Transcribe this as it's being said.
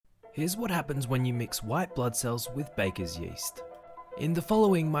Here's what happens when you mix white blood cells with baker's yeast. In the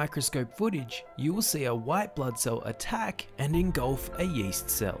following microscope footage, you will see a white blood cell attack and engulf a yeast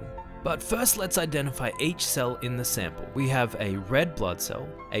cell. But first, let's identify each cell in the sample. We have a red blood cell,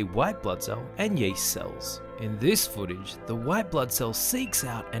 a white blood cell, and yeast cells. In this footage, the white blood cell seeks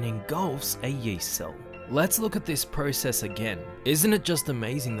out and engulfs a yeast cell. Let's look at this process again. Isn't it just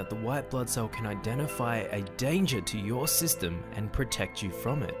amazing that the white blood cell can identify a danger to your system and protect you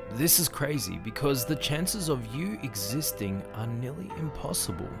from it? This is crazy because the chances of you existing are nearly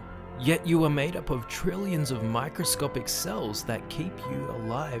impossible. Yet you are made up of trillions of microscopic cells that keep you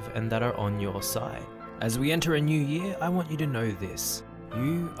alive and that are on your side. As we enter a new year, I want you to know this.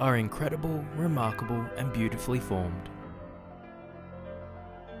 You are incredible, remarkable, and beautifully formed.